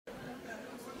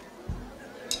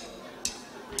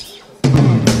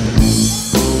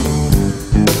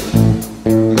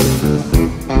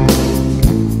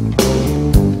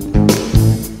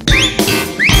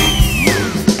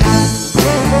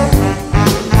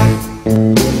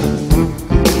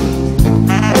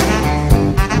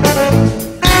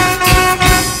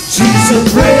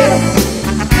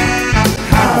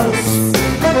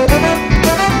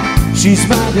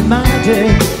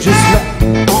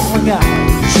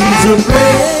She's a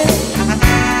brick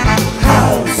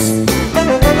house.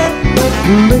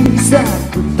 Ladies that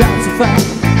would dance a fact,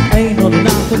 ain't holding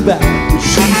nothing back.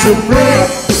 She's a brick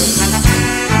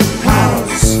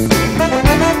house.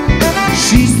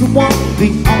 She's the one, the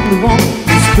only one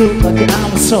who's built like an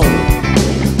Amazon.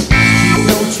 She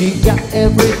knows she got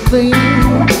everything.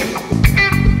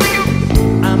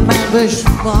 I'm ambitious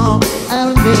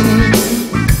and me.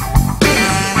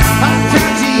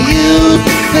 You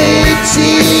think she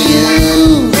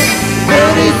used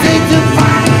anything to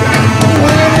find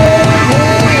out.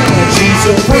 She's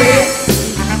a brick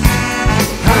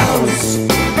house.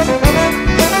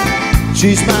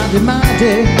 She's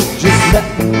mighty, just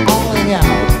letting all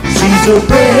out. She's a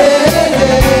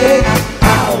brick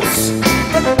house.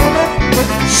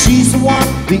 She's the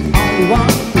one, the only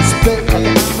one who's built like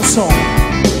an Amazon.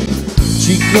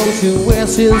 She goes to where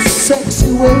she's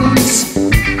sexy ways.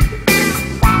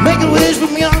 Make a wish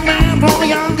from young man from the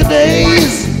younger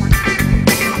days.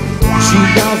 She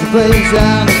knows the place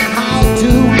and how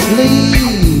to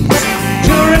please.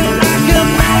 During like a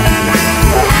man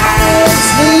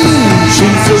sleep.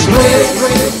 She's a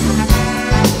brick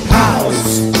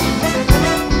house.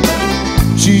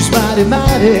 She's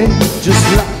mighty, just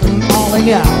letting all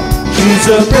out. She's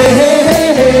a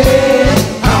brick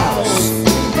house.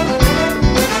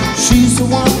 She's the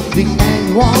one, the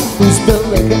only one who's built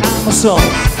like an Amazon.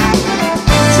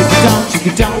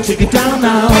 Shake it down, shake it down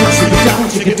now. Shake it down,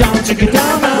 shake it down, shake it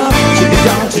down now. Shake it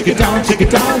down, shake it down, shake it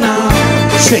down now.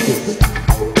 Shake it.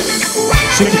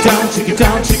 Shake it down, shake it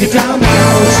down, shake it down now.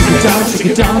 Shake it down, shake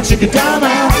it down, shake it down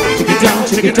now. Shake it down,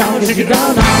 shake it down, shake it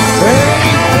down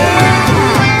now.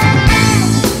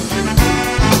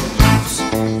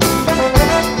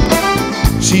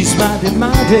 She's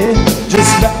mighty,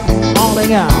 just letting all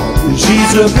out.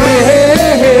 She's a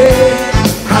brick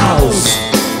house.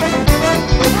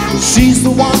 She's the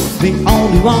one, the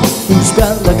only one who's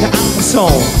built like an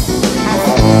Amazon.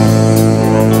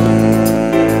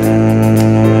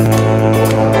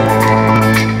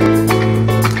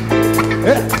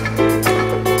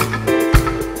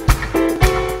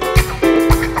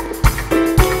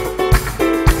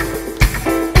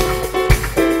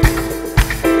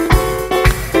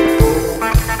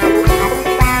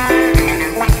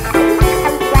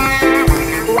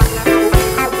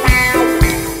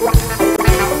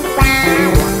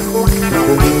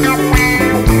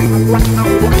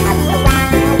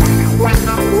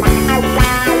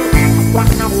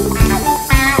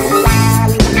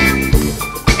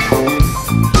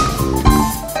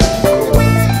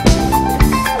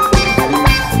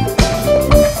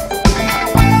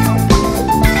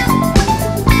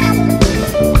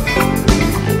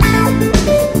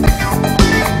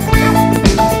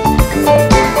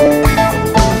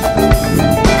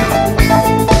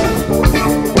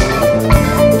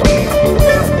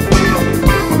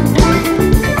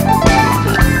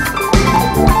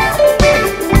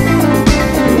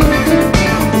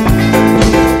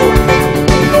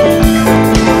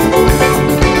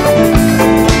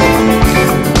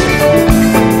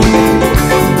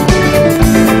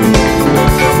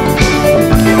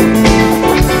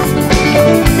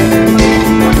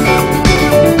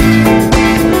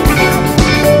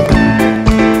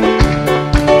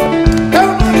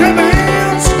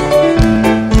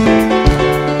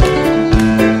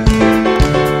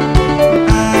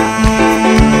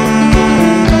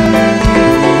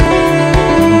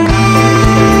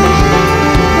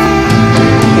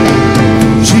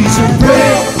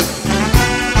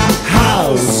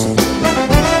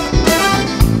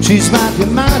 She's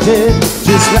mighty,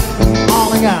 just letting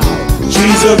all out.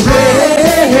 She's a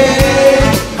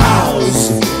brick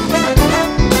house.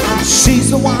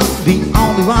 She's the one, the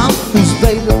only one who's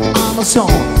played on a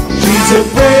song. She's a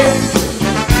brick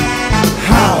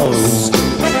house.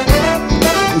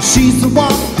 She's the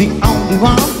one, the only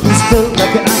one who's built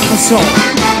like an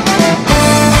Amazon.